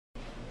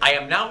I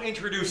am now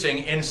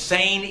introducing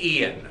Insane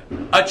Ian.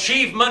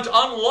 Achievement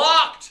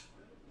unlocked!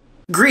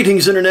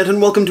 Greetings, Internet, and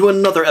welcome to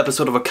another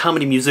episode of A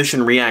Comedy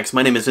Musician Reacts.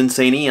 My name is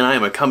Insane Ian, and I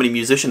am a comedy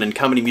musician and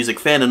comedy music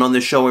fan, and on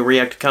this show I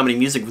react to comedy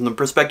music from the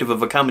perspective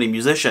of a comedy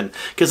musician,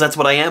 because that's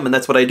what I am, and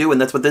that's what I do, and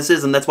that's what this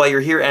is, and that's why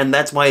you're here, and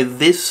that's why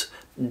this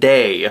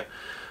day,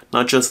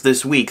 not just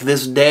this week,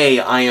 this day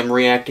I am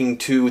reacting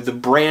to the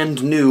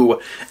brand new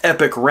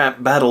epic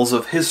rap battles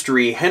of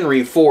history,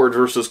 Henry Ford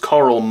versus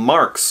Karl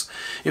Marx.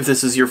 If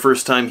this is your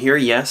first time here,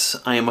 yes,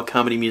 I am a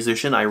comedy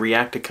musician. I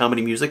react to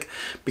comedy music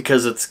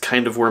because it's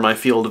kind of where my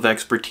field of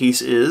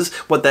expertise is.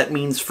 What that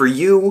means for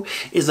you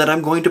is that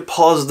I'm going to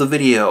pause the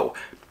video.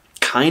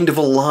 Kind of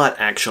a lot,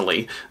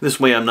 actually. This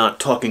way I'm not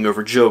talking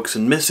over jokes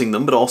and missing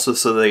them, but also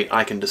so that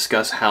I can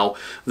discuss how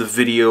the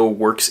video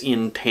works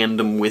in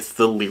tandem with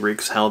the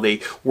lyrics, how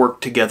they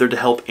work together to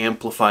help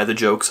amplify the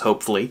jokes,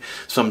 hopefully.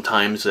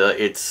 Sometimes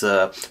it's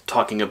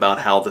talking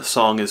about how the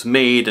song is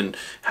made and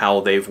how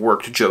they've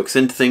worked jokes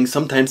into things.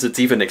 Sometimes it's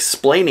even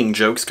explaining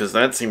jokes, because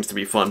that seems to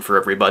be fun for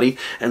everybody.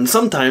 And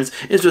sometimes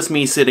it's just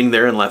me sitting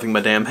there and laughing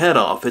my damn head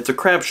off. It's a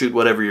crapshoot,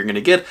 whatever you're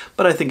gonna get,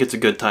 but I think it's a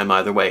good time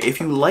either way. If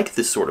you like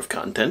this sort of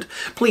content,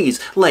 please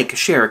like,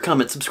 share,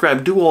 comment,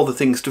 subscribe, do all the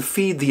things to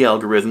feed the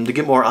algorithm to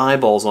get more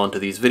eyeballs onto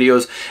these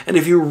videos, and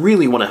if you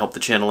really want to help the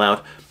channel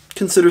out,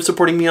 consider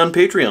supporting me on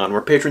Patreon,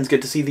 where patrons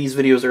get to see these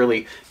videos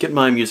early, get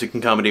my music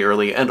and comedy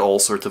early, and all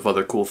sorts of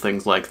other cool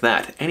things like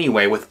that.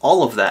 Anyway, with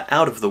all of that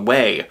out of the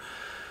way,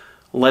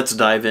 let's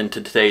dive into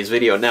today's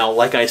video. Now,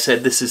 like I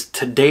said, this is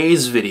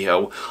today's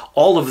video.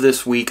 All of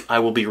this week I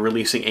will be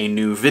releasing a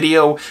new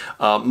video,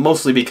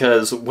 mostly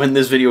because when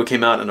this video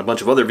came out and a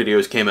bunch of other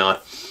videos came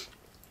out,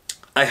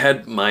 I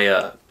had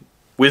my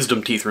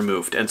wisdom teeth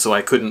removed, and so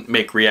I couldn't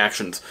make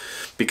reactions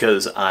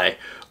because I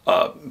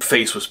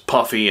face was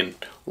puffy and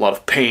a lot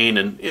of pain,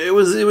 and it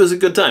was a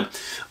good time.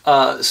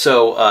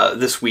 So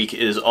this week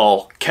is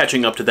all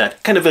catching up to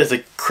that, kind of as a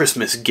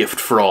Christmas gift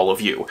for all of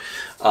you.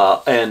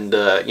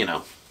 You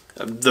know,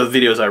 the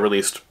videos I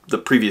released the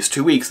previous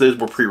 2 weeks, those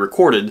were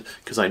pre-recorded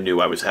because I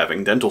knew I was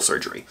having dental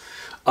surgery.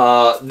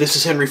 This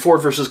is Henry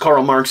Ford versus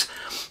Karl Marx.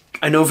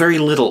 I know very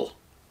little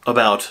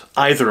about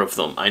either of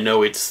them. I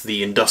know it's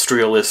the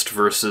industrialist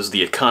versus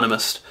the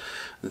economist,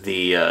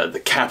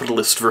 the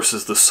capitalist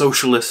versus the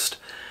socialist.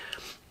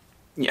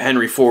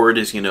 Henry Ford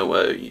is, you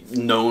know,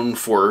 known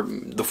for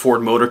the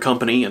Ford Motor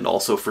Company and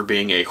also for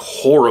being a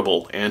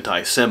horrible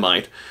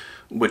anti-Semite,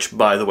 which,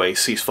 by the way,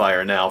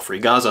 ceasefire now, free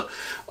Gaza,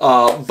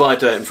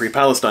 and free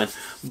Palestine.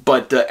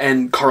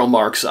 And Karl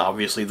Marx,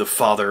 obviously the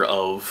father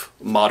of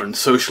modern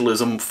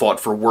socialism, fought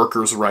for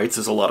workers' rights.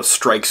 There's a lot of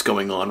strikes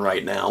going on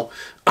right now.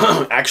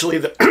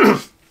 Actually,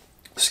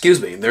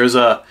 excuse me, there's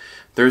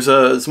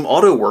some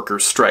auto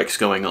workers' strikes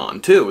going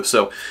on, too,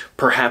 so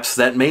perhaps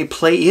that may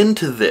play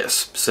into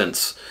this,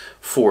 since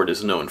Ford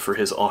is known for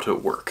his auto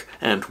work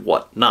and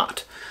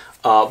whatnot.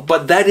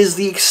 But that is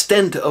the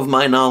extent of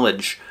my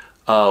knowledge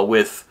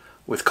with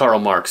Karl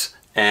Marx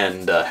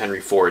and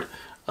Henry Ford,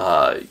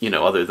 you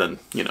know, other than,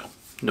 you know,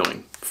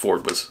 knowing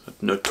Ford was a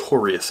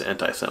notorious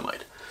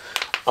anti-Semite.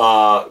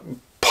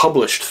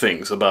 Published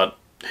things about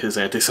his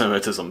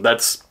anti-Semitism,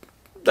 that's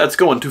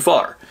going too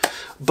far.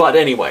 But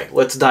anyway,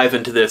 let's dive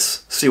into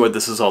this, see what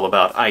this is all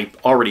about. I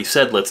already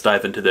said let's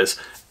dive into this,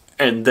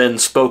 and then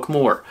spoke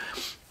more.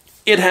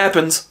 It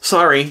happens.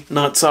 Sorry,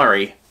 not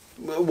sorry.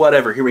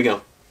 Whatever, here we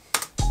go.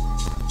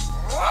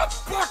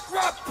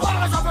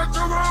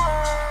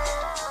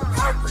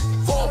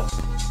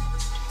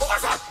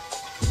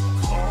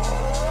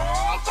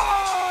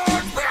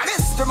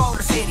 Mr.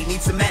 Motor City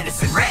needs some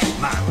medicine. Red.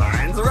 My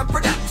lines are a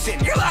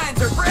production. Your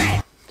lines are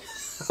bread.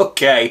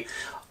 Okay,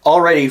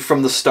 already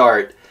from the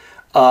start,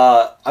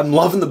 I'm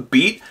loving the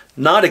beat.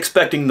 Not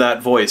expecting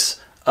that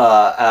voice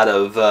out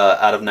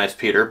of Nice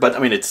Peter, but I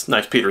mean it's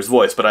Nice Peter's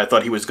voice. But I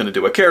thought he was going to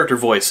do a character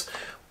voice.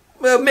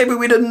 Well, maybe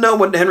we didn't know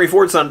what Henry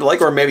Ford sounded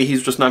like, or maybe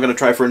he's just not going to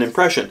try for an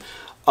impression.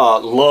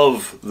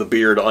 Love the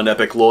beard on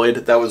Epic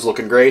Lloyd. That was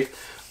looking great.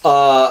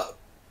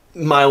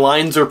 My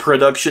lines are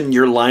production,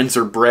 your lines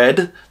are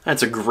bread.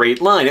 That's a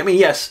great line. I mean,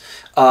 yes,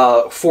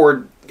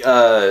 Ford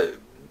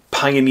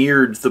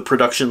pioneered the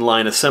production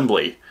line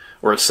assembly,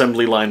 or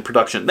assembly line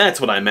production.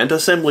 That's what I meant,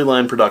 assembly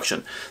line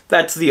production.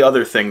 That's the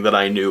other thing that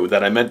I knew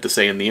that I meant to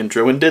say in the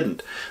intro and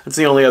didn't. That's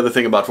the only other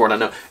thing about Ford I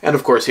know. And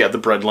of course, yeah, the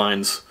bread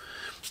lines,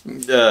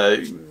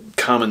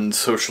 common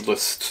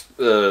socialist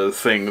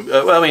thing.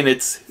 Well, I mean,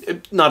 it's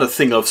not a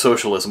thing of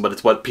socialism, but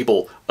it's what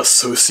people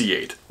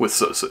associate with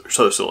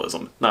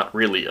socialism. Not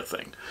really a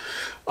thing.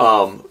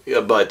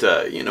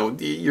 You know,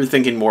 you're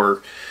thinking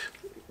more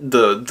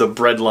the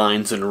bread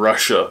lines in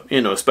Russia,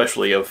 you know,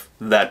 especially of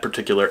that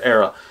particular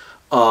era.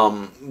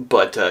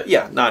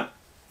 Yeah,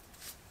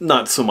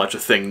 not so much a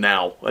thing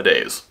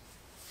nowadays.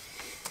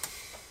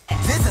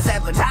 This is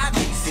Evelyn Time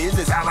Pieces.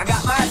 This is how I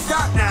got my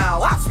start now.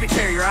 Watch me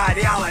tear your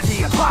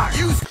ideology apart.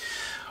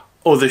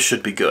 Oh, this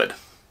should be good.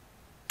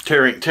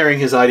 Tearing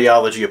his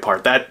ideology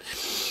apart. That...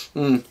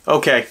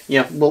 okay,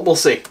 yeah, we'll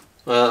see.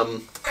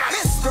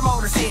 Mr.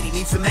 Motor City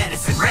needs some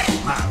medicine. Red.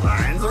 My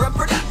lines are a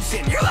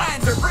production. Your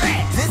lines are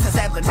bread. This is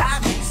Evelyn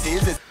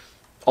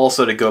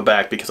also to go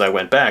back, because I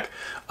went back,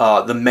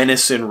 the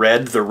Menace in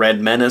Red, the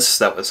Red Menace,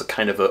 that was a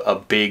kind of a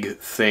big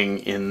thing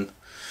in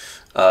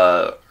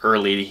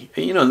early,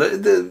 you know,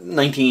 the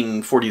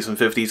 1940s and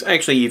 50s.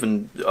 Actually,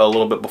 even a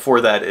little bit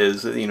before that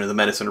is, you know, the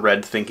Menace in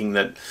Red, thinking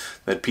that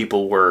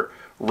people were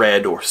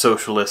red or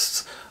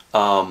socialists.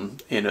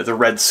 You know, the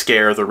Red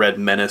Scare, the Red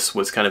Menace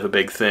was kind of a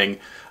big thing.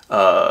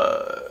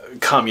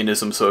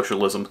 Communism,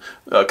 socialism.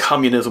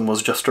 Communism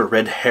was just a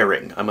red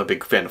herring. I'm a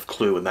big fan of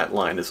Clue, and that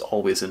line is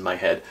always in my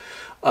head.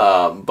 You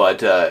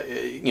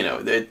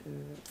know,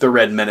 the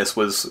Red Menace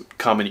was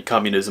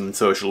communism and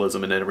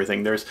socialism and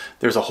everything. There's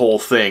a whole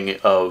thing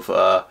of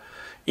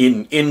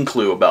in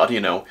Clue about, you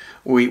know,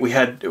 we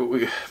had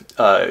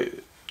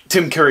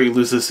Tim Curry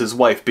loses his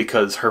wife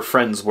because her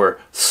friends were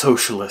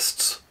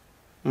socialists.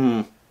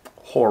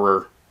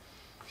 Horror.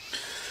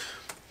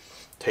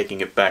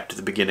 Taking it back to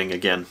the beginning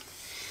again.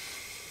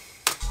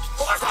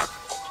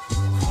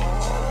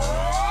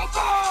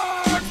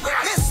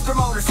 Mr.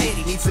 Motor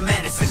City needs some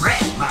medicine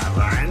red. My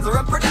lines are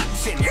a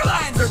production, your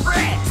lines are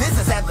bred. This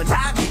is how the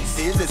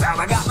timepieces, is how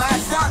I got my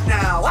start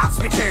now. Watch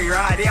me tear your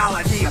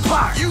ideology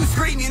apart. You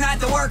scream, unite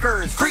the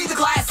workers, free the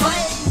class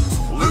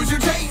slaves. Lose your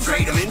change,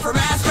 trade them in for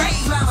mass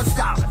graves. Mama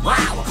stop it.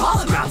 Wow,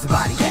 appalling rounds of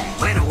body gang.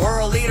 When a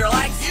world leader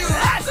likes you,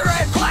 that's a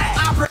red flag.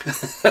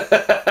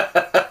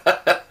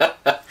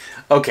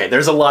 Okay,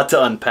 there's a lot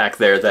to unpack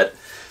there that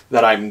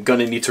I'm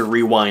gonna need to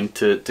rewind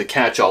to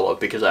catch all of,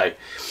 because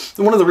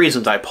one of the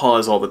reasons I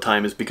pause all the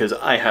time is because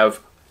I have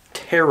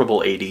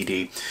terrible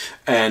ADD,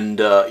 and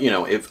you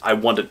know, if I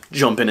want to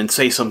jump in and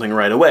say something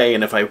right away,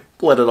 and if I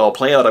let it all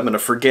play out, I'm gonna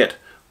forget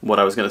what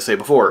I was gonna say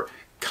before,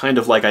 kind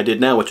of like I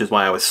did now, which is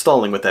why I was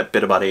stalling with that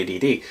bit about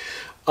ADD.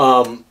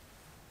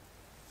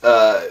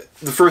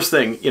 The first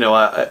thing, you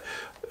know,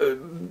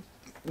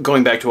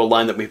 going back to a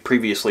line that we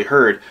previously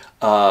heard,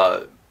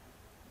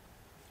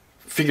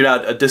 figured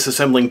out a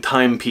disassembling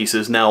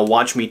timepieces. Now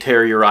watch me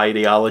tear your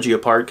ideology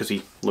apart, because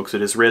he looks at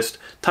his wrist.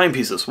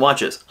 Timepieces,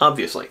 watches,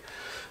 obviously.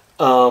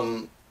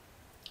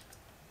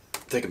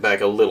 Take it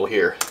back a little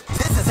here.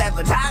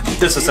 Disassembling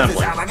timepieces. Disassembling. This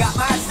is how I got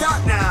my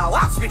start now.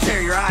 Watch me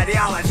tear your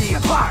ideology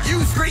apart.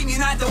 You scream,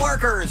 unite the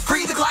workers,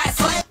 free the class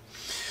slave.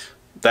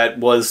 That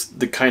was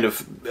the kind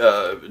of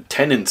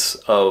tenets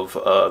of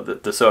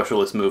the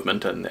socialist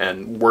movement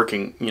and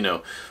working, you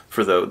know,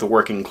 for the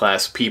working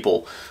class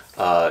people,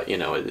 you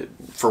know,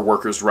 for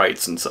workers'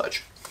 rights and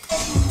such.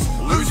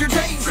 Lose your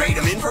change, trade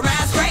them in for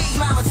mass graves.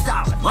 Mama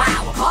stop it.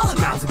 Wow, appalling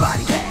rounds of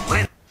body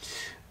gang.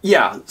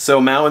 Yeah,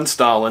 so Mao and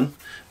Stalin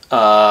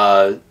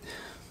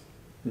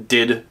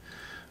did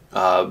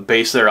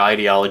base their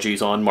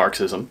ideologies on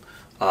Marxism.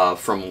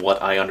 From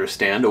what I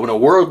understand, when a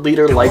world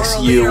leader likes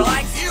you,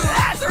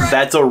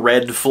 that's a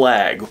red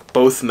flag.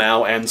 Both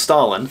Mao and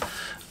Stalin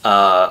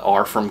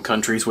are from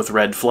countries with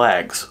red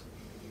flags.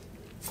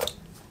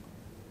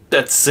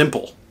 That's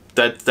simple.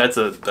 That's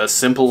a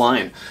simple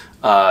line.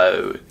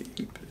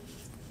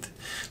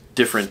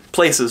 Different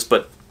places,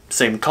 but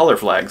same color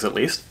flags at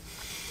least.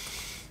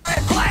 Red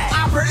flag.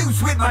 I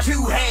produce with my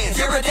two hands.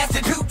 You're a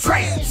destitute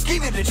tramp.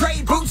 Scheming to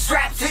trade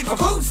bootstraps in for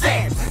food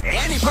stamps.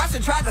 Any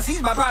person tries to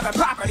seize my private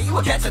property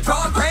will get a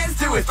 12 grand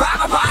to his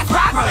private parts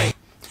properly.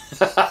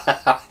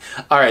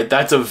 Alright,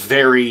 that's a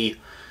very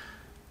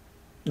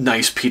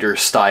Nice Peter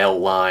style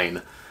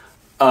line.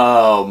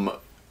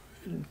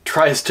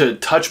 Tries to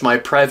touch my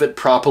private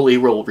properly,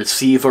 will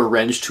receive a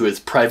wrench to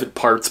his private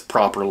parts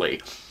properly.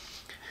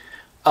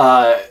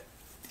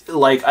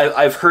 Like,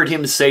 I've heard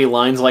him say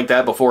lines like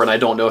that before, and I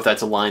don't know if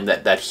that's a line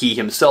that he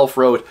himself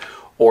wrote,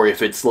 or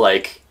if it's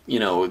like, you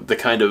know, the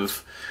kind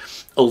of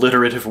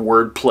alliterative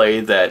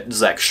wordplay that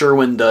Zach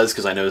Sherwin does,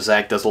 because I know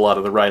Zach does a lot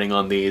of the writing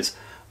on these.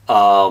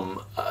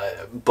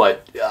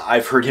 But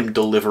I've heard him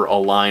deliver a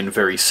line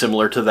very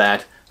similar to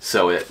that,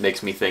 so it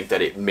makes me think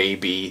that it may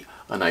be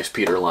a Nice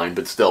Peter line,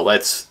 but still,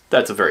 that's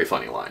a very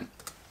funny line.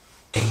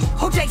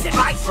 Who takes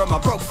advice from a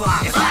broke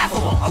fly? It's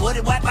laughable. I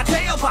wouldn't wet my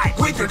tailpipe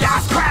with your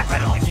Das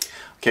Capital.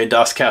 Okay,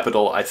 Das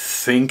Kapital, I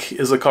think,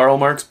 is a Karl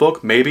Marx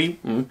book. Maybe.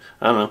 I don't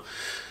know.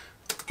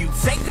 You'd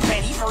save the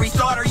penny for his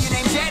daughter you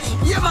named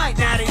Jenny. You might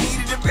not have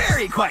needed to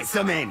bury quite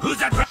some men. Who's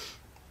that?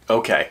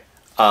 Okay.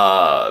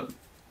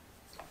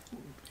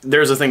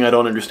 There's a thing I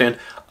don't understand.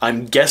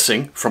 I'm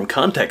guessing, from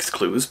context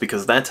clues,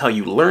 because that's how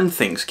you learn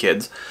things,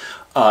 kids,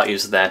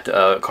 is that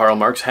Karl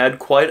Marx had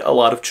quite a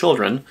lot of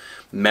children,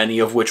 many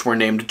of which were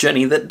named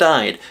Jenny, that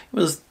died. It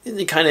was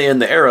kind of in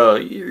the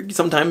era,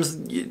 sometimes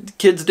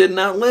kids didn't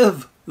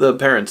outlive the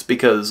parents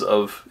because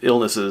of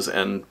illnesses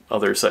and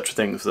other such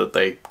things that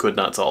they could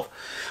not solve.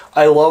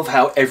 I love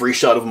how every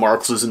shot of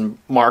Marx is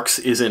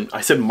in,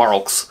 I said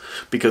Marx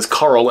because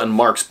Karl and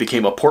Marx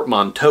became a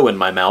portmanteau in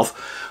my mouth.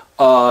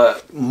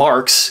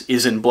 Marx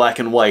is in black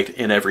and white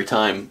in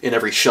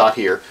every shot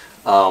here.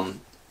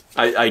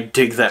 I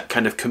dig that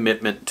kind of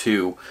commitment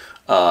to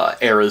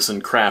eras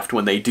and craft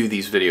when they do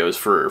these videos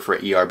for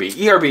ERB.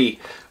 ERB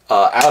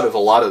out of a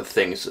lot of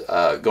things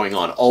going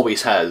on,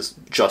 always has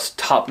just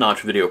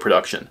top-notch video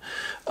production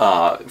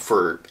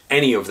for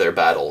any of their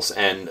battles,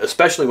 and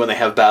especially when they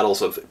have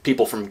battles of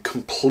people from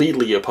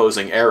completely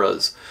opposing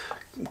eras,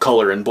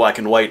 color and black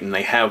and white, and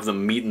they have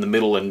them meet in the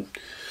middle and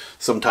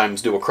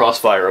sometimes do a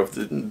crossfire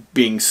of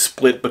being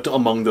split but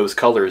among those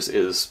colors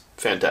is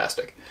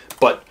fantastic.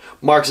 But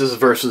Marx's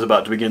verse is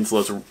about to begin, so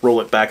let's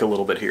roll it back a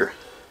little bit here.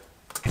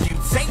 If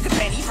you'd saved a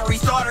penny for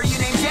his daughter you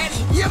named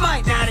Jenny, you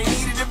might not have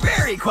needed to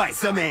bury quite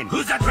some men.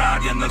 Who's that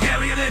proud young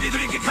Bulgarian lady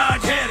drinking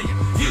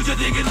Cartarian? Future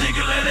thinking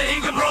legal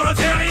Inca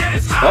proletarian.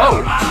 It's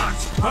Karl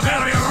Marx,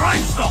 Bavarian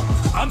Rhinestone.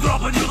 I'm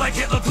dropping you like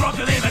Hitler dropped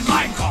your name in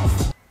Mein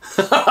Kampf.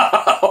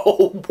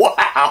 Oh,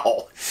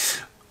 wow!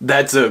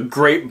 That's a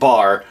great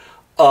bar.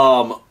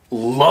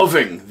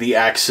 Loving the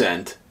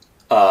accent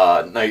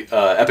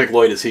Epic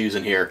Lloyd is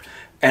using here.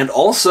 And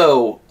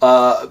also,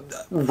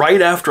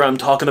 right after I'm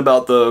talking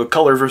about the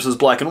color versus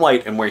black and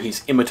white, and where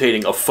he's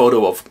imitating a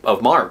photo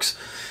of Marx,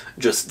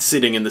 just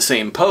sitting in the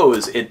same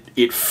pose,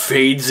 it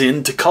fades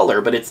into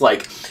color, but it's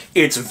like,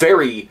 it's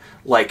very,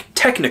 like,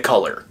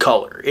 Technicolor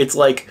color. It's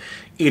like,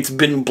 it's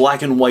been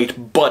black and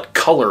white, but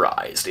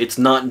colorized. It's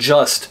not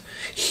just,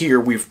 here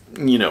we've,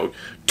 you know,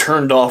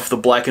 turned off the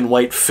black and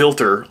white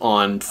filter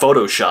on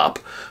Photoshop,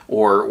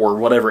 or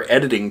whatever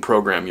editing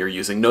program you're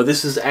using. No,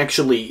 this is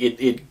actually,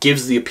 it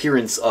gives the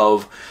appearance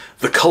of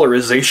the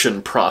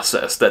colorization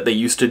process that they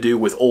used to do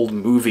with old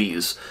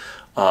movies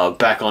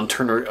back on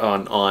Turner,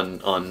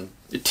 on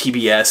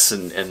TBS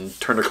and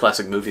Turner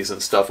Classic Movies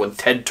and stuff, when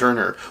Ted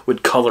Turner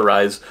would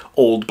colorize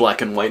old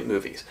black and white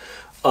movies.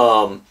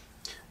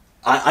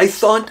 I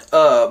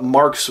thought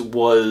Marx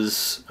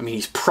was, I mean,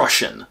 he's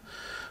Prussian,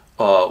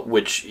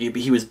 which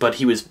he was, but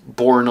he was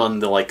born on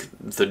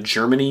the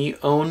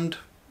Germany-owned,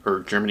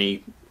 or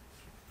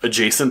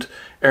Germany-adjacent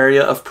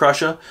area of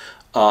Prussia,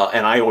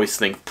 and I always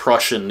think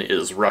Prussian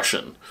is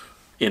Russian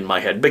in my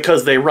head,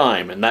 because they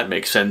rhyme, and that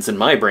makes sense in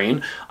my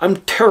brain. I'm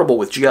terrible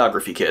with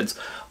geography, kids.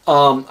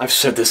 I've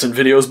said this in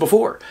videos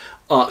before,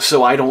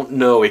 so I don't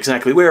know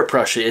exactly where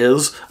Prussia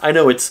is. I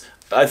know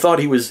I thought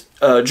he was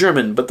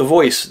German, but the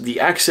voice, the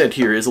accent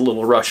here is a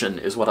little Russian,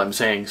 is what I'm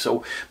saying,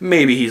 so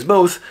maybe he's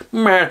both.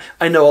 Meh.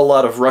 I know a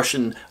lot of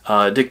Russian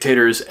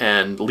dictators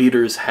and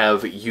leaders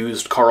have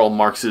used Karl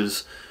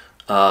Marx's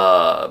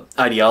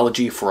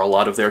ideology for a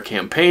lot of their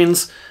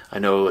campaigns. I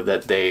know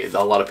that a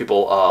lot of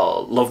people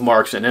love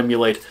Marx and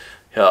emulate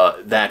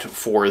that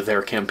for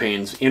their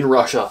campaigns in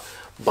Russia,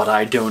 but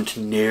I don't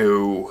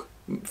know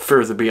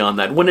further beyond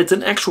that. When it's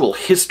an actual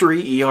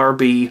history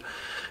ERB,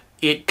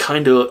 it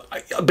kind of,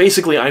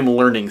 basically I'm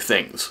learning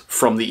things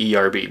from the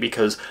ERB,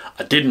 because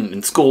I didn't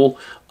in school,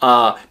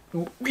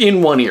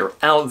 in one ear,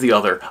 out the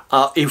other.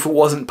 If it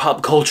wasn't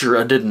pop culture,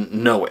 I didn't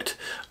know it.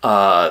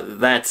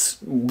 That's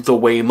the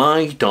way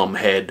my dumb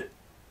head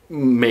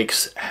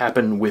makes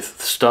happen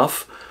with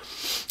stuff.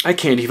 I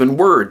can't even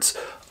words.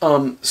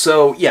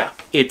 So yeah,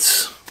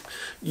 this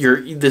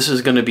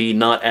is going to be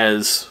not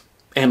as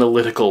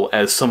analytical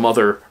as some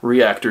other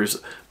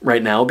reactors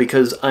right now,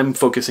 because I'm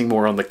focusing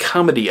more on the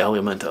comedy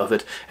element of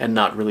it and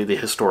not really the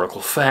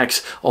historical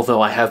facts,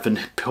 although I have been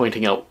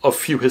pointing out a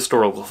few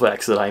historical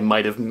facts that I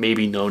might have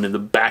maybe known in the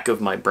back of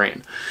my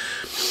brain.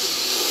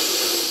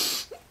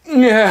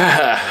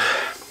 Yeah.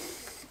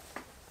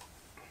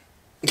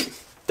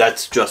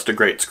 That's just a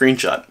great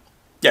screenshot.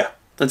 Yeah,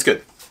 that's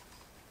good.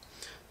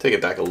 Take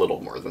it back a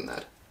little more than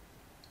that.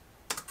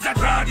 That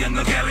proud young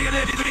Bulgarian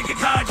lady drinking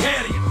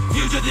Cartarian.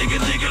 Future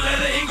thinking legal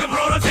Inca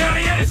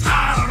proletarian. It's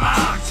Karl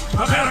Marx,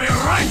 Bavarian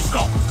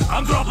Rhinestone.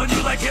 I'm dropping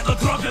you like Hitler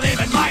dropped your name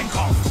in Mein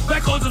Kampf.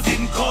 That culture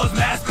didn't cause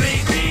mass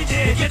grave. He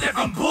did. Get that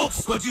from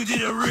books, but you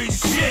didn't read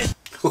shit.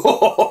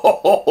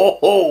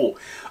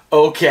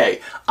 Okay,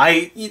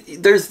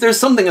 there's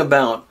something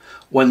about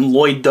when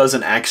Lloyd does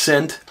an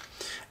accent,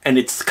 and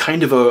it's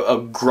kind of a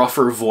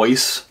gruffer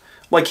voice.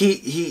 Like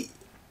we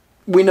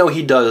know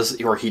he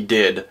does, or he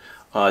did,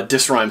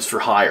 disrhymes for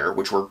hire,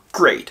 which were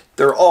great.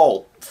 They're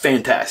all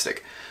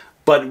fantastic.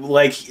 But,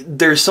 like,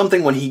 there's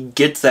something when he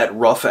gets that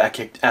rough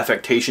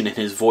affectation in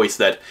his voice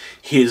that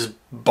his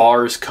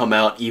bars come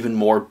out even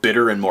more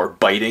bitter and more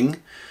biting.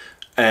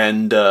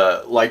 And,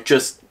 like,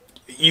 just,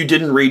 you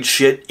didn't read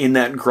shit in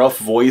that gruff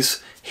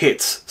voice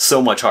hits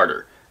so much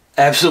harder.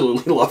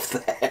 Absolutely love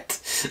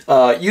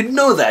that. You'd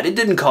know that. It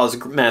didn't cause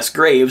mass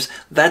graves.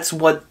 That's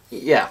what,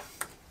 yeah.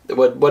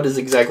 What is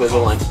exactly the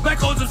line?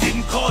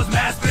 Didn't cause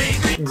mass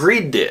graves.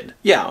 Greed did.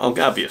 Yeah,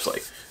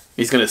 obviously.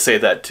 He's going to say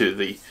that to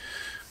the,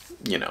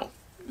 you know,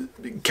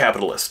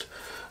 capitalist.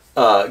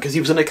 Because he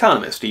was an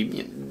economist. You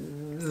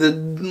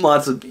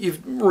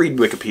read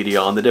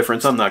Wikipedia on the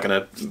difference. I'm not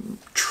going to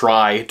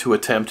try to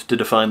attempt to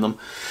define them.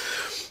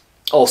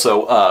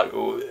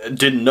 Also,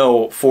 didn't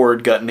know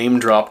Ford got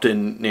name-dropped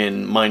in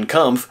Mein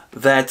Kampf.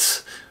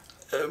 That's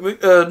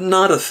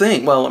not a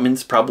thing. Well, I mean,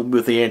 it's probably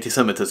with the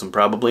anti-Semitism,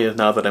 probably,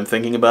 now that I'm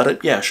thinking about it.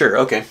 Yeah, sure,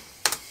 okay.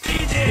 He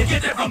did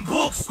get that from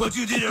books, but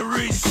you didn't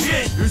read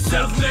shit. Your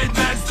self-made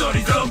man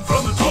studies them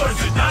from the Torah.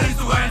 Your daddy's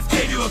the hands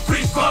gave you a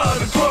free fall of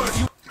the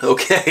Torah.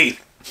 Okay.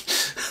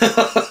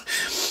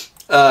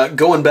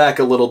 Going back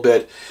a little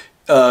bit,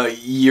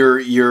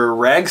 your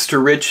rags to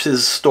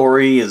riches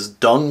story is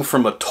dung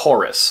from a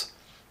Taurus.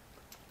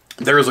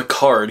 There's a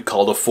card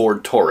called a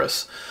Ford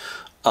Taurus,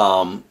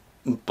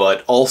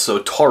 but also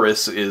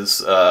Taurus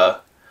is I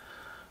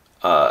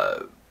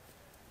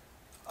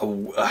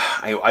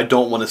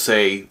don't want to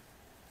say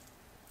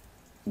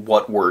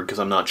what word because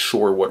I'm not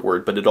sure what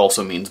word, but it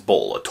also means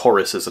bull. A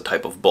Taurus is a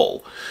type of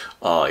bull.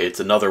 It's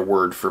another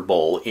word for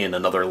bull in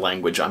another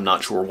language. I'm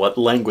not sure what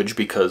language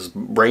because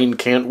brain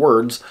can't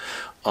words,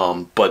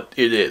 but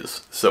it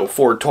is. So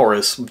Ford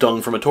Taurus,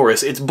 dung from a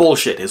Taurus, it's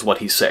bullshit is what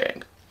he's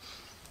saying.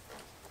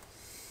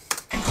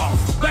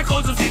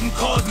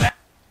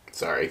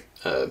 Sorry,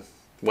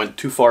 went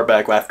too far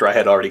back after I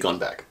had already gone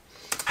back.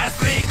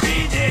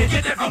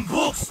 Get that from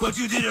books, but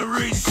you didn't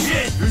read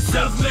shit. Your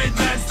self-made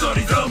man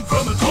studied dung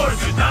from a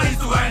Taurus. Your daddy's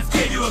the hands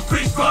gave you a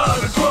free spot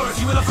of a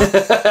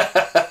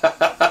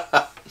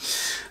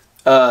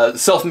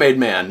Taurus. Self-made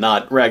man,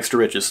 not rags to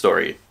riches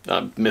story.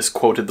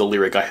 Misquoted the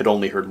lyric I had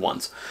only heard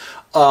once.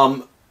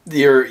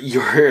 Your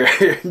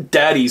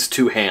daddy's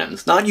two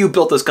hands. Not you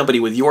built this company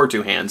with your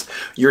two hands.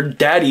 Your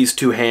daddy's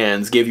two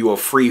hands gave you a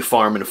free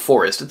farm and a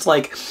forest. It's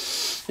like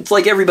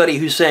everybody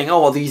who's saying,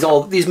 oh, well, these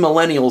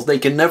millennials, they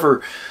can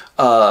never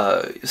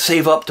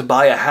save up to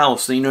buy a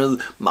house. You know,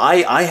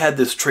 I had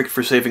this trick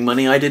for saving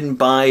money. I didn't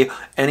buy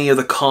any of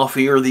the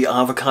coffee or the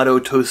avocado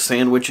toast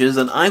sandwiches,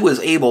 and I was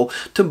able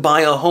to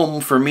buy a home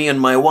for me and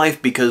my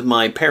wife because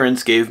my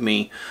parents gave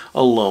me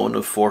a loan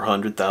of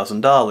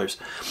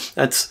 $400,000.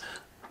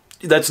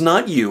 That's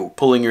not you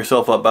pulling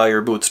yourself up by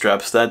your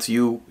bootstraps. That's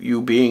you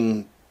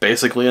being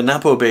basically a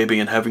Nepo baby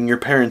and having your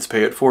parents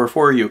pay it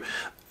for you.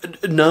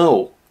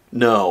 No.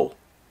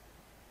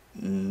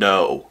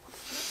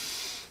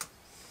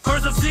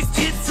 First of 6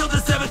 kids till the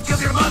 7th killed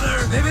your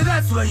mother. Maybe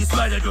that's why you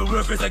spied at your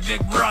workers like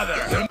Big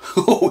Brother.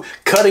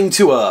 Cutting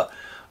to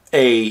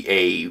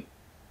a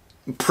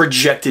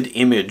projected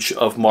image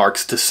of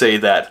Marx to say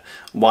that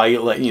why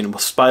you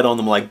spied on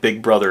them like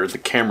Big Brother, the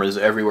cameras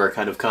everywhere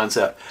kind of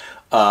concept.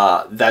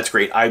 That's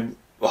great. I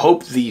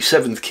hope the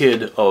 7th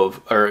kid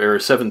of or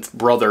 7th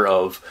brother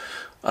of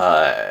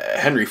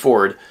Henry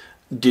Ford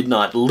did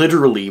not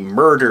literally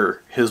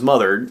murder his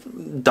mother,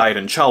 died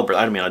in childbirth.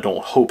 I mean, I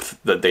don't hope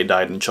that they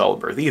died in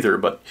childbirth either,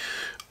 but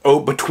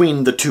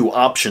between the two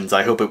options,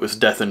 I hope it was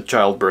death in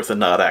childbirth and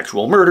not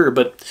actual murder,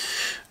 but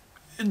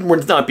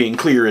we're not being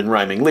clear in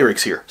rhyming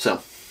lyrics here,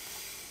 so.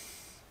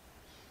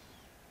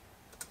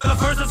 The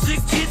first of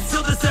 6 kids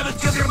till the 7th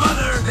killed your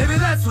mother. Maybe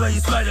that's why you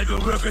spied at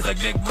your workers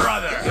like Big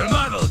Brother. Your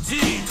Model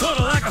T,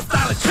 total lack of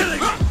style is killing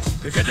me.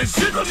 You get the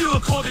shit from you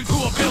according to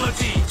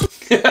ability.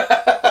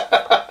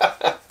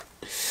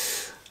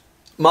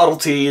 Model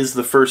T is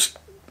the first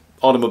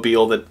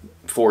automobile that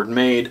Ford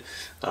made.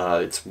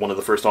 It's one of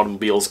the first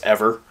automobiles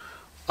ever.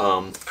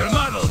 Model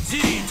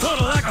T,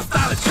 total lack of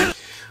style is killing.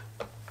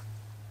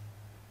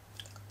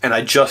 And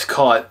I just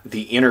caught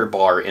the inner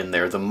bar in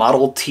there. The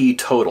Model T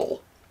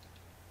total.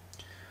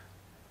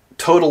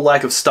 Total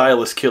lack of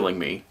style is killing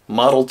me.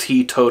 Model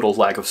T total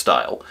lack of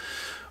style.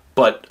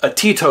 But a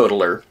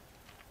teetotaler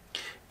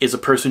is a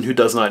person who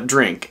does not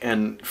drink.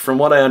 And from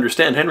what I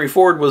understand, Henry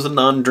Ford was a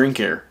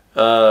non-drinker.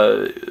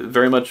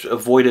 Very much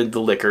avoided the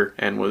liquor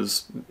and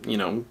was,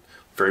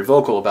 very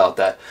vocal about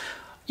that.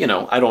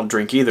 I don't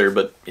drink either,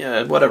 but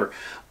yeah, whatever.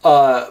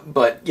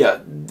 But yeah,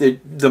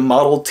 the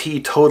Model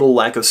T total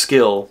lack of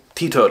skill,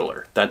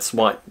 teetotaler. That's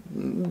what,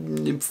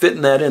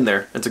 fitting that in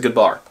there. It's a good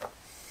bar.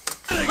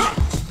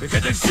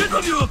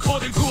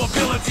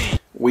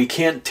 We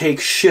can't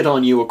take shit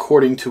on you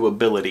according to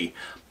ability.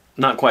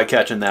 Not quite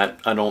catching that.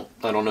 I don't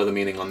know the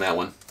meaning on that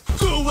one.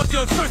 What's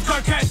your first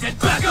car cash and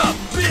back up?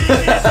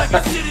 Like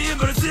a city in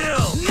Brazil.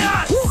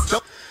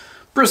 Nuts!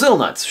 Brazil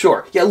nuts,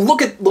 sure. Yeah,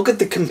 look at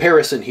the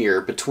comparison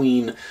here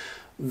between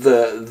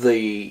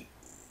the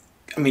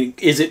I mean,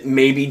 is it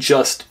maybe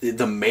just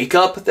the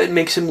makeup that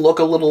makes him look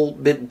a little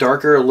bit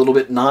darker, a little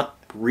bit not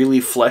really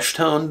flesh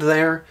toned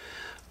there?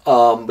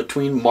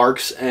 Between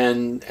Marx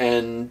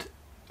and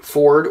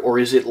Ford, or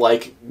is it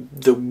like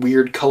the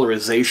weird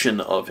colorization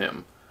of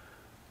him?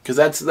 Because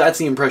that's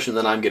the impression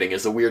that I'm getting,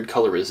 is the weird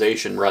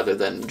colorization rather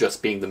than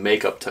just being the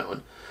makeup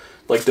tone.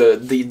 Like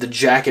the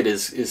jacket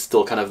is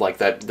still kind of like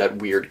that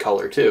weird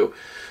color too.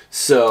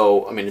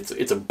 So I mean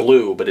it's a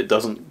blue, but it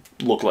doesn't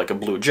look like a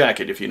blue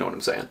jacket, if you know what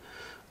I'm saying.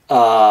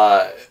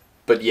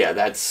 But yeah,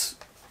 that's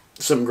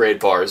some great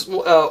bars.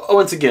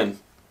 Once again,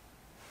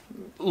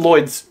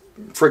 Lloyd's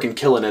freaking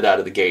killing it out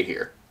of the gate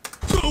here.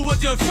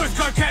 What's your first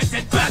car cash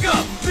and back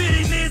up?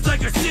 Beating needs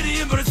like a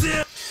city in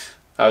Brazil.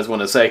 I was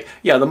going to say,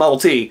 yeah, the Model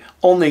T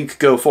only could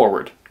go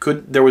forward.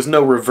 There was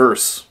no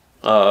reverse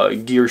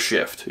gear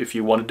shift. If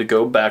you wanted to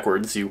go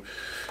backwards, you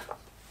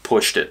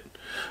pushed it.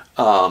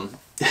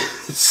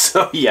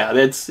 So yeah,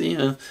 it's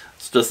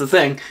just the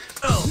thing.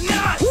 Oh,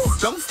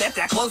 nuts! Don't step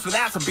that close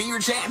without some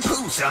beard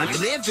shampoo, son. You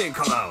lived in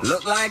Cologne.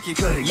 Look like you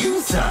could have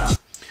used some.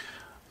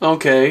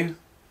 Okay,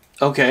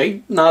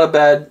 not a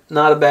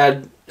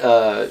bad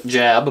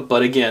jab,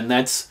 but again,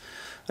 that's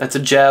a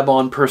jab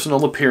on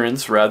personal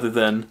appearance rather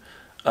than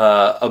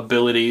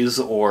abilities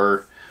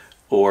or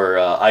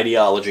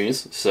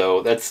ideologies.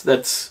 So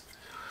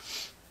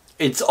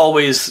it's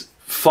always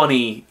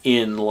funny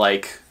in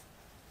like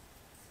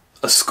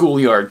a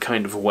schoolyard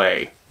kind of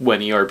way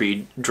when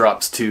ERB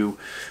drops to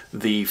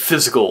the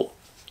physical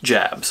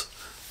jabs,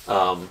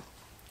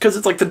 because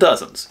it's like the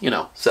dozens, you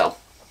know. So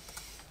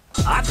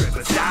I drip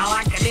a style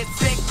like a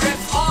lipstick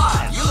drips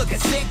oil. You look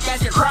as sick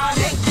as your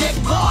chronic dick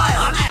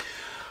boil.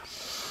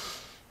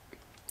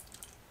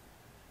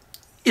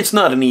 it's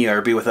not an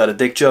ERB without a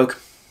dick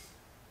joke.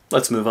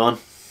 Let's move on.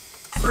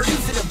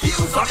 Producing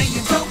abuse on a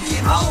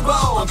utopian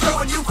hobo. I'm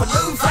throwing you for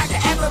loops like the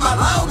F in my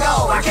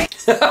logo.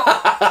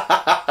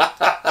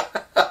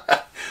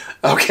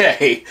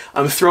 Okay,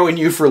 I'm throwing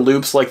you for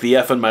loops like the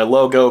F in my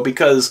logo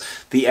because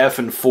the F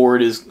in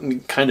Ford is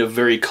kind of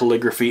very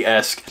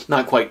calligraphy-esque,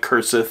 not quite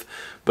cursive,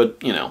 but,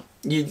 you know,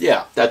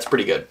 yeah, that's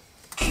pretty good.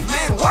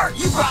 Man, work,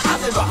 you brought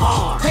nothing but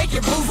harm. Take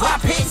your bourgeois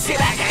pig shit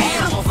like an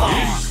animal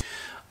farm.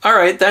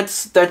 Alright,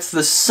 that's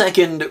the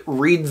second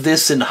read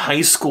this in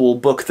high school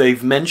book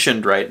they've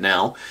mentioned right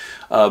now.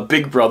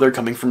 Big Brother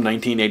coming from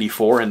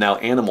 1984 and now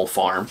Animal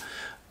Farm.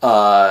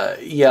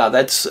 Yeah,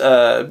 that's,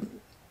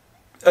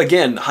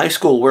 again, high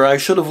school where I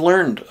should have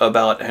learned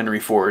about Henry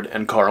Ford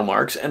and Karl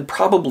Marx, and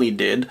probably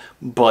did,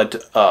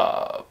 but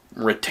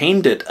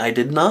retained it I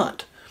did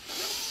not.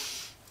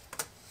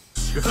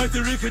 Your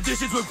factory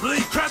conditions were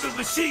bleak, crabbing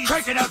machines,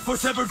 cranking out 4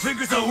 severed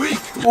fingers a week.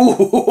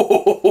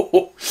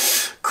 Ooh,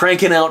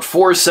 cranking out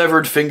 4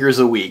 severed fingers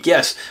a week.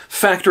 Yes,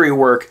 factory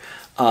work,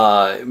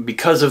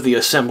 because of the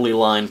assembly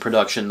line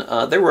production,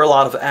 there were a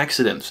lot of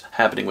accidents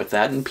happening with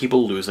that and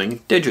people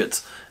losing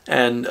digits.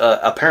 And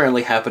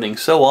apparently happening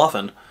so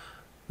often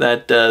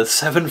that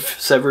 7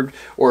 severed,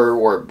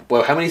 or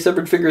well, how many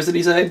severed fingers did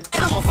he say?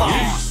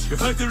 Your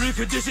factory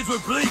conditions were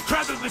bleak,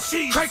 crabbing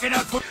machines, cranking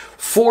out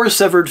 4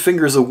 severed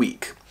fingers a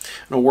week.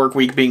 And a work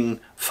week being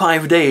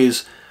 5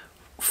 days,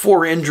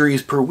 4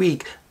 injuries per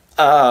week.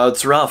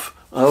 It's rough.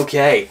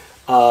 Okay.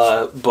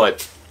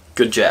 But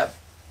good jab.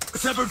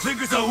 severed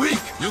fingers a week.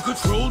 You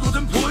controlled what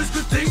employees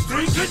could think,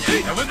 drink, and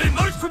eat. And when they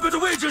marched for better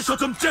wages, shot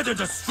them dead in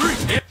the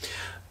street.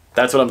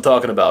 That's what I'm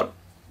talking about.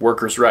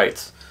 Workers'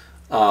 rights.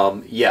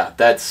 Yeah,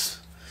 that's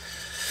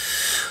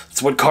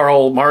what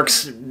Karl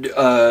Marx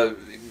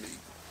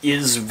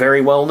is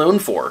very well known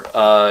for.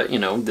 You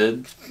know,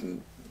 the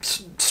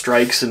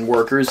strikes and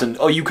workers, and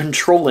you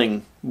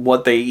controlling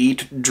what they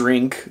eat,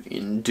 drink,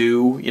 and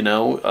do, you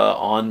know,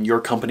 on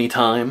your company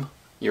time.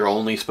 You're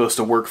only supposed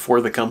to work for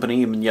the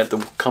company, and yet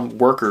the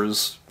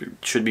workers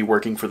should be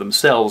working for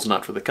themselves,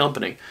 not for the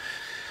company.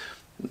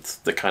 It's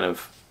the kind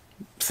of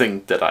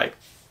thing that I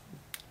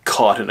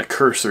caught in a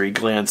cursory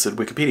glance at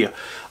Wikipedia,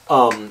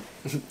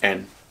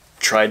 and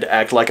tried to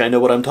act like I know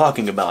what I'm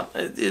talking about.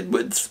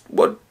 It's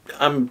what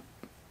I'm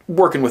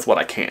working with what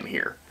I can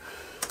here.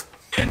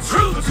 In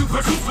truth, to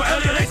produce for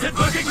alienated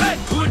working men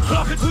who would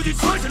clock into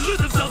Detroit and lose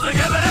themselves like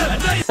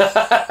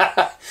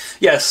Eminem.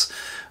 Yes,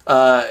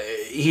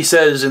 he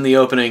says in the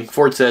opening,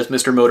 Ford says,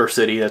 Mr. Motor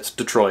City, that's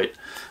Detroit.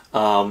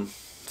 A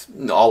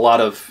lot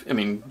of, I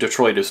mean,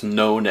 Detroit is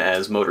known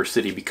as Motor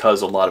City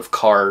because a lot of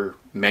car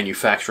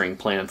manufacturing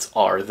plants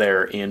are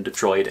there in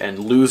Detroit, and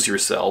Lose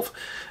Yourself,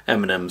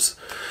 Eminem's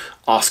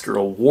Oscar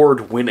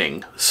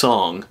Award-winning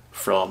song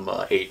from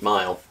 8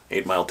 Mile.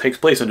 8 Mile takes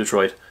place in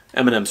Detroit.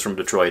 Eminem's from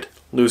Detroit.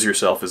 Lose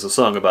Yourself is a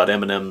song about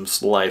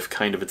Eminem's life,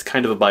 it's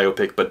kind of a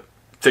biopic, but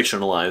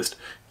fictionalized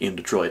in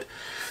Detroit.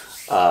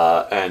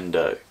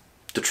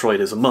 Detroit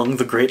is among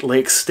the Great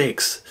Lakes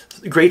states,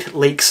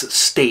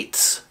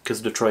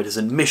 because Detroit is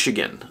in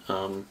Michigan.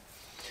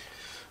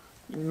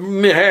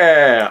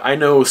 I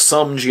know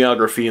some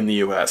geography in the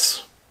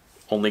U.S.,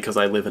 only because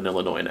I live in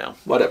Illinois now.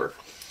 Whatever.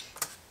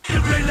 The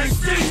Great Lakes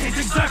State is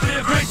exactly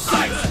a great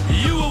sight.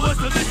 You were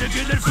west of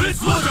Michigan and Flint's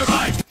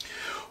motorbike.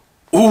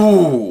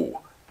 Ooh,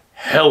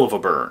 hell of a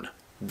burn.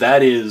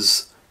 That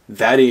is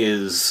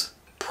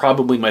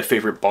probably my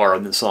favorite bar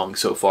in the song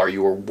so far.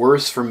 You are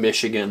worse for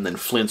Michigan than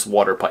Flint's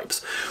water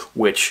pipes,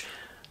 which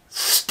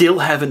still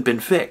haven't been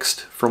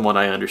fixed, from what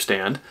I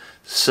understand.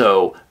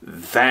 So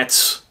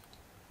that's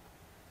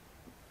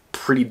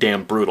pretty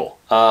damn brutal.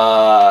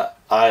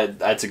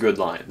 That's a good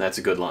line. That's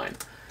a good line.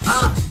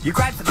 You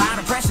griped about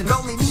impression,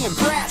 don't leave me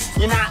impressed.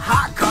 You're not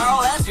hot,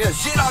 Karl, that's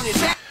just shit on your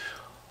chest.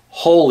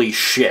 Holy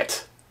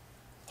shit.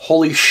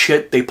 Holy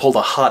shit, they pulled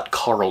a hot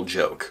Karl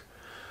joke.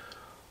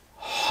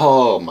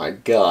 Oh my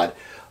god.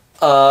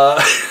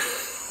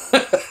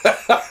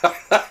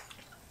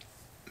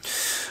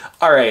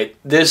 Alright,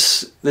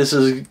 this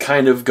is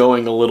kind of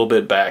going a little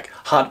bit back.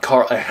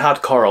 A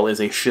hot Karl is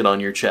a shit on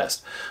your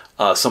chest.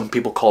 Some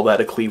people call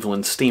that a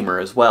Cleveland steamer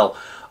as well.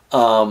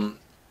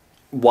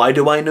 Why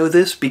do I know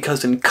this?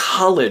 Because in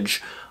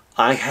college,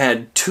 I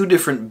had 2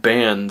 different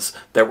bands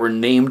that were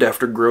named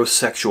after gross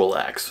sexual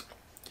acts.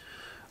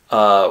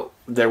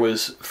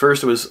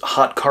 First it was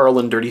Hot Karl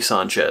and Dirty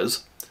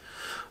Sanchez.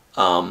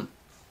 I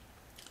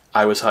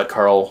was Hot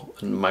Karl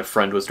and my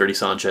friend was Dirty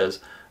Sanchez.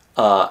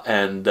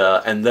 And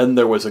then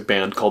there was a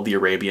band called the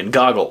Arabian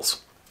Goggles.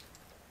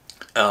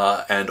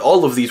 And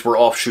all of these were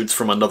offshoots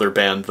from another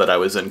band that I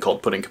was in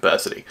called Pudding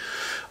Capacity.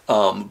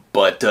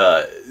 But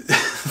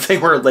they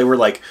were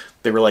like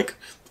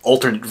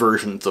alternate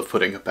versions of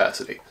Pudding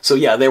Capacity. So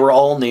yeah, they were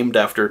all named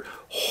after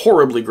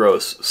horribly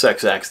gross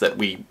sex acts that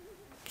we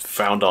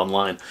found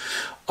online.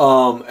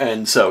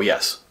 And so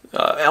yes.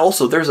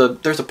 Also, there's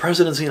a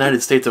President of the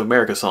United States of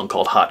America song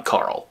called Hot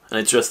Karl, and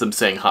it's just them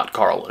saying Hot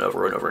Karl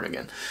over and over and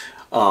again.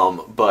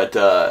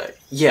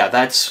 Yeah,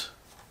 that's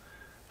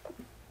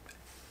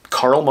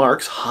Karl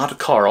Marx, Hot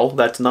Karl.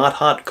 That's not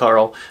Hot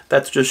Karl.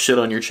 That's just shit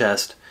on your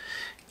chest.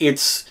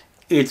 It's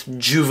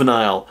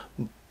juvenile,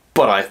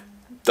 but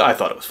I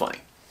thought it was funny.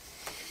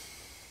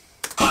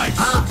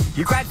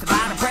 You cracked the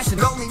mind impression,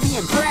 don't leave me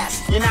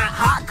impressed. You're not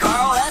hot,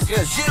 Karl, that's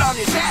just shit on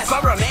your chest.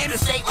 For a man to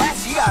state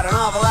less, you got an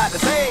awful lot to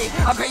say.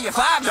 I'll pay you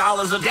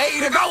 $5 a day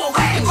to go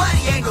away.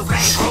 Money angles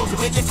bankrolls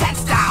with the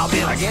textile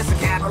bill. I guess the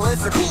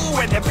capitalists are cool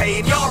when they're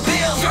paying your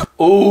bills.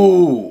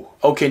 Ooh,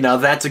 okay, now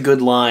that's a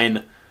good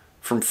line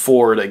from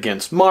Ford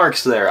against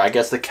Marx there. I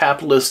guess the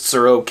capitalists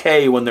are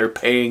okay when they're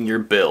paying your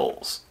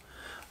bills.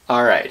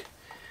 Alright.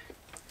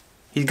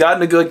 He's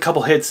gotten a good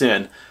couple hits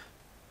in.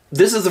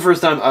 This is the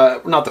first time,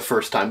 not the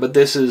first time, but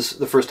this is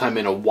the first time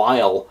in a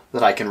while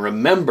that I can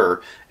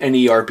remember an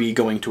ERB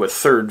going to a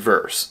third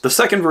verse. The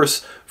second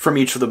verse from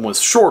each of them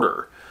was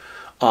shorter,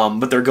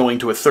 but they're going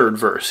to a third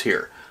verse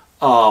here.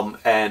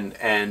 And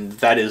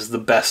that is the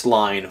best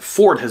line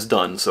Ford has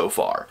done so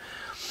far.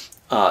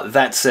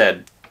 That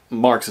said,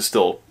 Marx is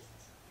still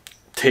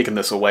taking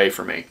this away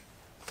from me.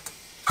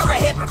 You're a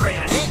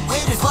hypocrite.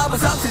 With this love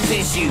and substance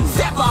issue.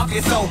 Step off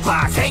your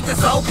soapbox. Take the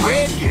soap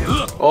with you.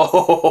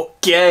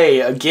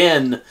 Okay,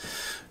 again,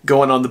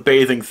 going on the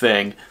bathing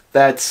thing.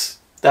 That's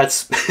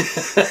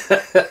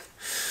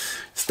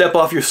step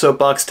off your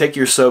soapbox, take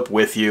your soap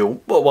with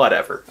you. Well,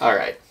 whatever.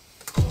 Alright.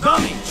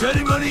 Tommy,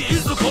 shedding money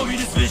is the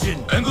communist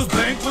vision. Engels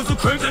Bank was the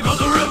crank that got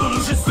the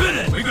revolution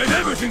spinning. We got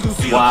everything to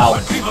see.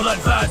 Wow. People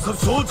advance of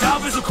soul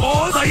down as a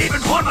cause. I even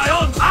won my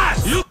own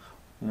ass.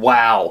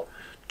 Wow.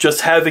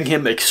 Just having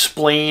him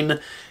explain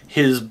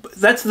his...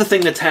 That's the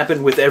thing that's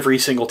happened with every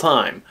single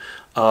time.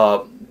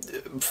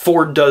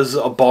 Ford does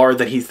a bar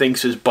that he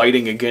thinks is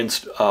biting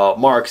against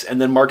Marx, and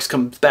then Marx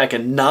comes back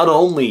and not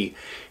only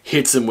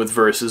hits him with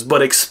verses,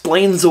 but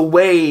explains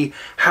away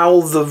how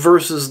the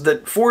verses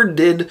that Ford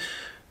did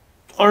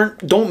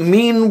don't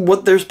mean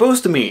what they're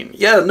supposed to mean.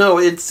 Yeah, no,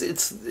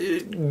 it's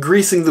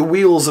greasing the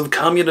wheels of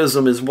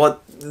communism is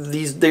what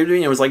these...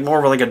 it's like more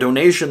of like a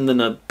donation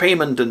than a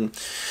payment, and...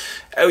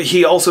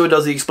 He also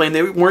does explain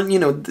they weren't,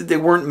 they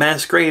weren't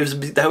mass graves.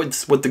 That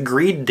was what the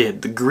greed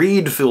did. The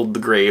greed filled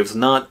the graves,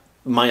 not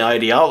my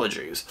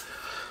ideologies.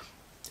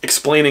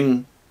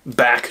 Explaining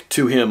back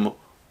to him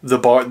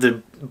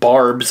the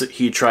barbs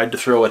he tried to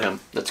throw at him.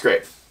 That's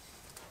great.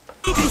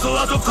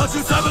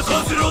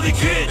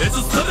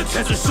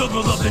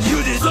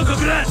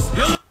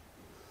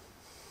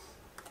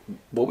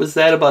 What was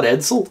that about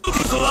Edsel?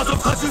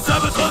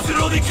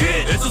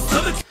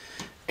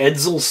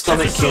 Edsel's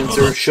stomach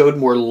cancer showed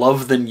more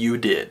love than you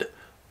did.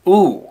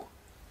 Ooh.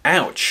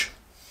 Ouch.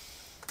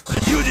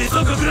 You did.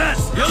 Your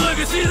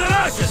legacy is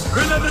ashes.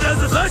 Remembered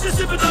as the fascist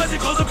sympathizing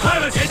cause of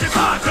climate change and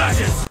car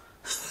crashes.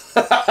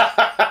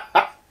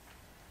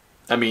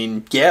 I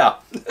mean, yeah.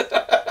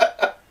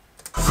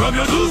 From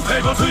your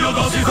newspaper to your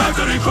glossy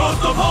factory, cross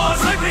the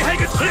pause. Likely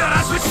Hagen's clear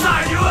ass which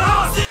side you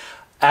are on.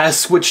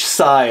 Ass which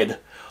side.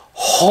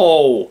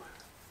 Oh.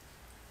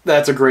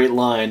 That's a great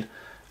line.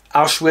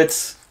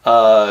 Auschwitz,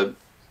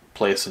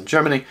 place in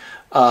Germany,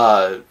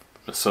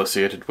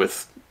 associated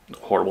with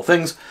horrible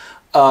things.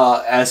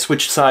 As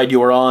which side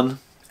you are on,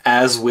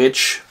 as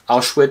which,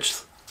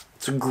 Auschwitz.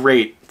 It's a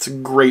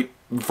great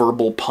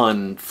verbal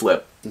pun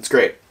flip. It's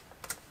great.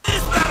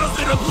 This battle's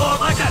gonna blow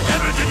like that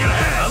hemorrhage in your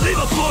head. Leave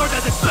a Ford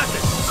as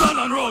expected, son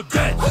on road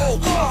dead.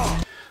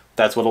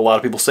 That's what a lot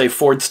of people say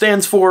Ford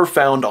stands for,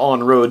 found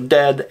on road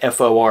dead,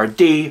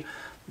 F-O-R-D.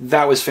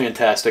 That was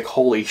fantastic,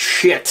 holy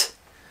shit.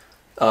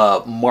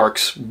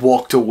 Marx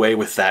walked away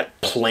with that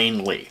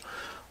plainly.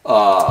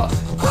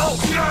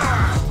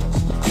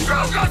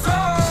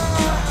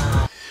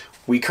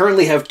 We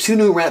currently have 2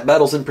 new rap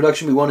battles in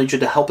production. We wanted you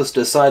to help us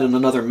decide on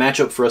another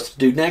matchup for us to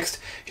do next.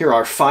 Here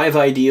are 5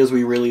 ideas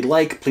we really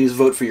like. Please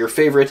vote for your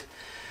favorite.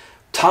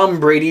 Tom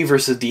Brady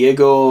versus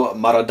Diego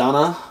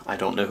Maradona. I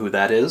don't know who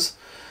that is.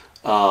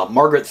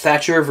 Margaret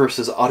Thatcher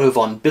versus Otto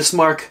von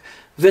Bismarck.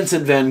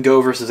 Vincent van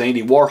Gogh versus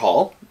Andy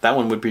Warhol. That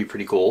one would be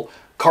pretty cool.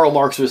 Karl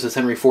Marx versus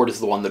Henry Ford is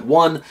the one that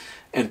won.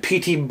 And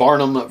P.T.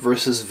 Barnum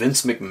versus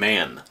Vince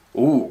McMahon.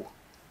 Ooh.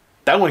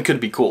 That one could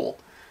be cool.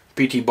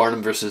 P.T.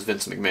 Barnum versus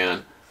Vince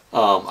McMahon.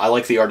 I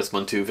like the artist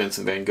one too,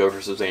 Vincent van Gogh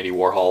versus Andy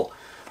Warhol.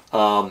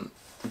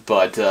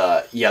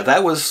 Yeah,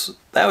 that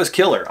was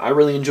killer. I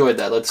really enjoyed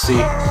that. Let's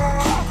see.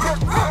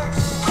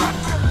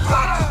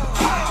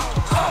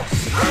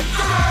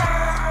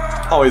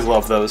 Always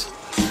love those.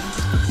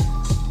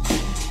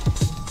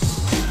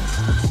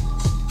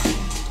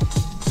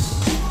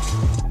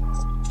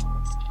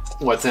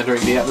 What's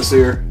entering the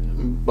atmosphere?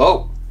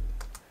 Oh.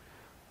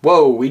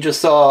 Whoa, we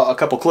just saw a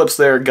couple clips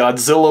there.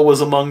 Godzilla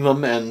was among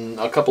them, and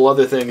a couple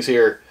other things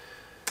here.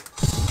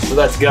 So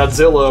that's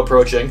Godzilla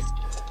approaching.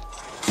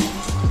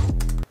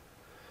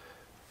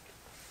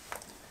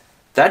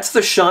 That's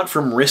the shot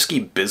from Risky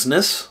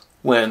Business,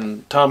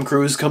 when Tom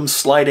Cruise comes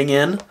sliding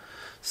in.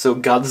 So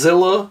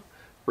Godzilla,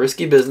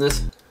 Risky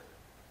Business,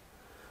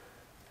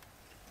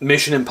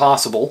 Mission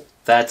Impossible.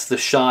 That's the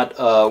shot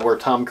where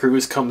Tom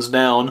Cruise comes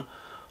down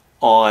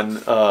on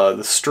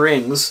the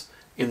strings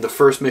in the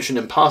first Mission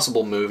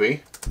Impossible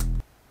movie.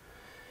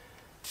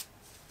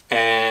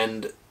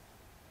 And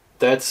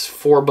that's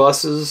 4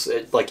 buses,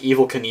 like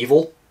Evel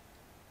Knievel.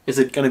 Is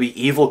it going to be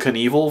Evel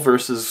Knievel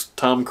versus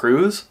Tom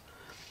Cruise?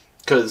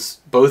 Because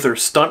both are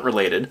stunt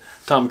related.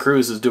 Tom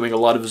Cruise is doing a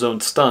lot of his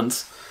own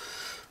stunts.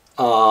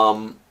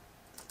 Yeah,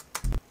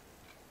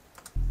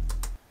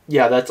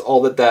 that's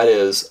all that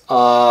is.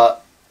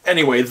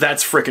 Anyway,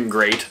 that's frickin'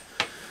 great.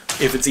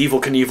 If it's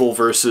Evel Knievel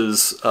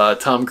versus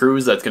Tom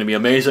Cruise, that's going to be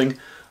amazing.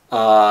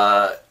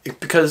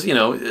 Because, you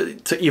know,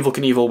 Evel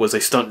Knievel was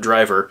a stunt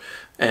driver,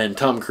 and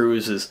Tom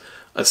Cruise is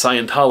a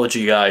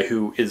Scientology guy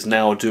who is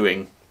now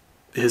doing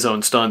his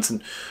own stunts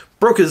and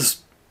broke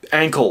his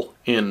ankle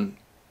in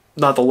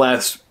not the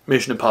last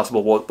Mission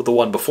Impossible, but the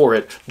one before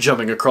it,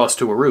 jumping across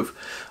to a roof.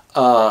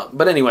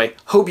 But anyway,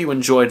 hope you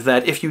enjoyed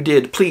that. If you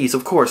did, please,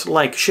 of course,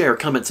 like, share,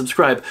 comment,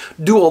 subscribe.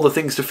 Do all the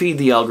things to feed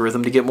the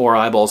algorithm to get more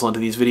eyeballs onto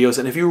these videos.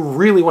 And if you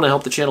really want to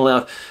help the channel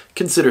out,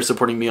 consider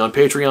supporting me on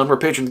Patreon, where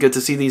patrons get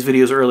to see these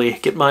videos early,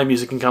 get my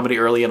music and comedy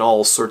early, and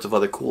all sorts of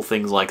other cool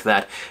things like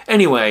that.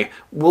 Anyway,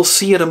 we'll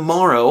see you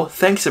tomorrow.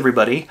 Thanks,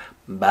 everybody.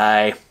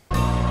 Bye.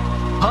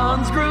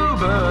 Hans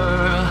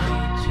Gruber,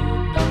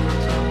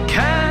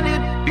 can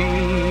it be?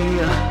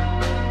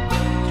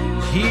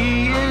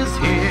 He is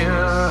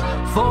here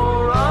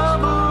for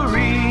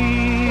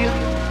robbery.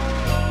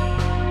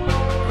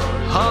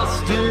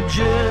 Hostages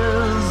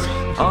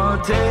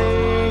are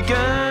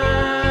taken.